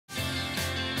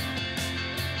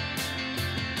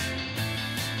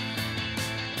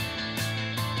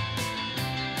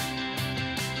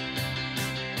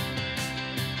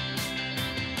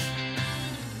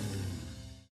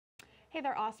Hey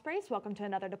there, Ospreys. Welcome to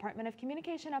another Department of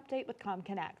Communication update with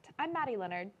CommConnect. I'm Maddie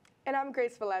Leonard. And I'm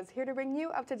Grace Velez, here to bring you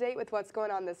up to date with what's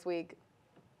going on this week.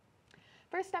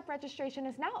 First Step registration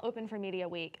is now open for Media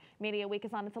Week. Media Week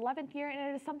is on its 11th year,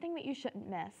 and it is something that you shouldn't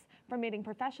miss. From meeting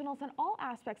professionals in all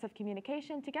aspects of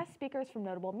communication to guest speakers from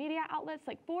notable media outlets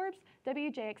like Forbes,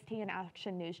 WJXT, and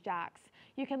Action News Jax.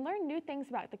 You can learn new things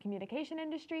about the communication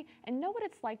industry and know what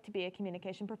it's like to be a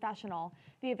communication professional.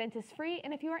 The event is free,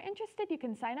 and if you are interested, you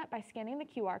can sign up by scanning the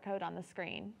QR code on the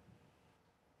screen.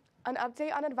 An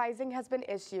update on advising has been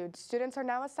issued. Students are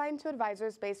now assigned to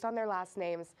advisors based on their last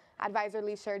names. Advisor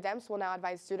Lee Demps will now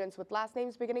advise students with last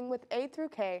names beginning with A through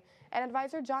K, and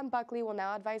Advisor John Buckley will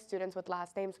now advise students with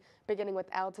last names beginning with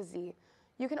L to Z.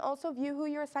 You can also view who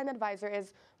your assigned advisor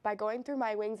is by going through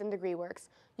MyWings and DegreeWorks.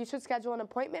 You should schedule an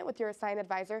appointment with your assigned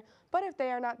advisor, but if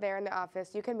they are not there in the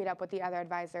office, you can meet up with the other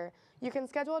advisor. You can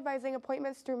schedule advising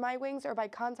appointments through MyWings or by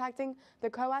contacting the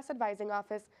COAS Advising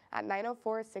Office at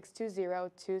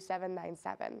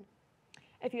 904-620-2797.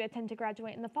 If you intend to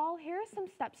graduate in the fall, here are some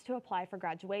steps to apply for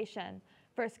graduation.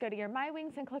 First, go to your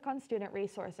MyWings and click on Student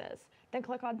Resources. Then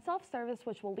click on Self-Service,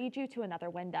 which will lead you to another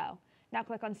window. Now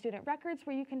click on Student Records,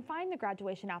 where you can find the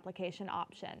graduation application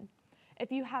option.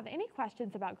 If you have any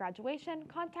questions about graduation,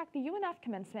 contact the UNF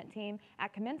commencement team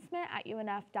at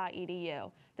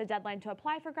commencement@unf.edu. The deadline to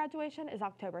apply for graduation is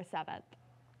October 7th.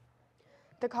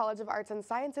 The College of Arts and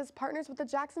Sciences partners with the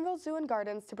Jacksonville Zoo and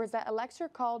Gardens to present a lecture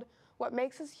called What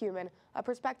Makes Us Human, A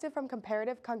Perspective from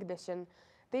Comparative Cognition.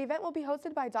 The event will be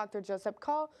hosted by Dr. Joseph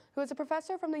Call, who is a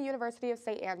professor from the University of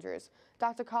St. Andrews.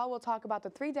 Dr. Call will talk about the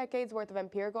 3 decades worth of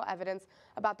empirical evidence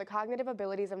about the cognitive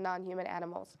abilities of non-human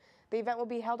animals. The event will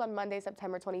be held on Monday,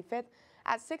 September 25th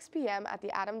at 6 p.m. at the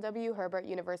Adam W. Herbert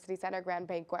University Center Grand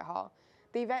Banquet Hall.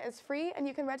 The event is free, and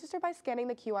you can register by scanning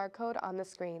the QR code on the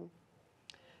screen.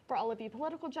 For all of you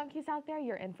political junkies out there,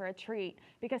 you're in for a treat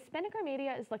because Spinnaker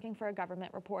Media is looking for a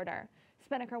government reporter.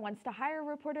 Spinnaker wants to hire a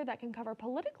reporter that can cover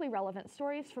politically relevant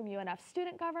stories from UNF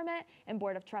student government and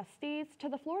Board of Trustees to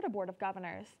the Florida Board of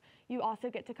Governors. You also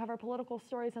get to cover political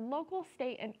stories in local,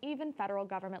 state, and even federal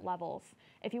government levels.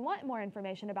 If you want more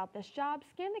information about this job,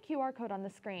 scan the QR code on the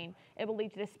screen. It will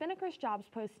lead you to Spinnaker's jobs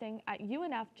posting at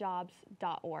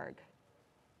unfjobs.org.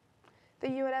 The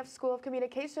UNF School of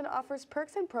Communication offers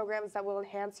perks and programs that will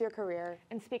enhance your career.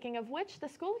 And speaking of which, the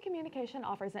School of Communication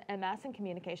offers an MS in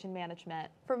Communication Management.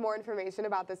 For more information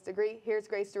about this degree, here's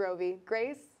Grace DeRovey.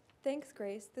 Grace? Thanks,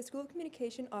 Grace. The School of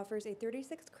Communication offers a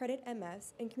 36-credit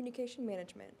MS in Communication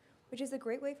Management, which is a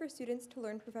great way for students to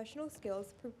learn professional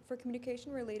skills for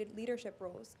communication-related leadership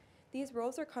roles. These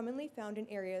roles are commonly found in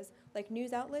areas like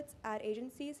news outlets, ad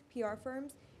agencies, PR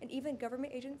firms, and even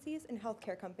government agencies and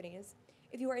healthcare companies.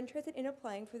 If you are interested in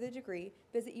applying for the degree,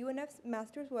 visit UNF's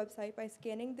master's website by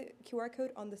scanning the QR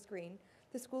code on the screen.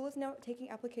 The school is now taking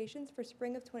applications for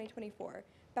spring of 2024.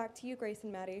 Back to you, Grace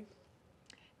and Maddie.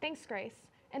 Thanks, Grace.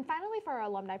 And finally, for our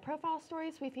alumni profile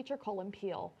stories, we feature Colin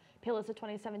Peel. Peel is a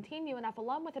 2017 UNF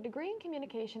alum with a degree in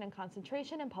communication and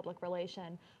concentration in public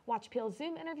relation. Watch Peel's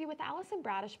Zoom interview with Allison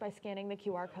Bradish by scanning the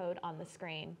QR code on the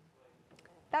screen.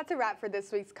 That's a wrap for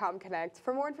this week's CommConnect.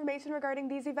 For more information regarding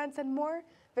these events and more,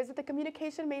 visit the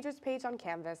Communication Majors page on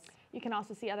Canvas. You can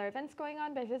also see other events going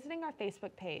on by visiting our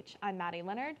Facebook page. I'm Maddie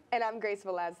Leonard. And I'm Grace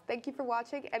Velez. Thank you for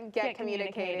watching, and get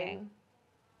communicating.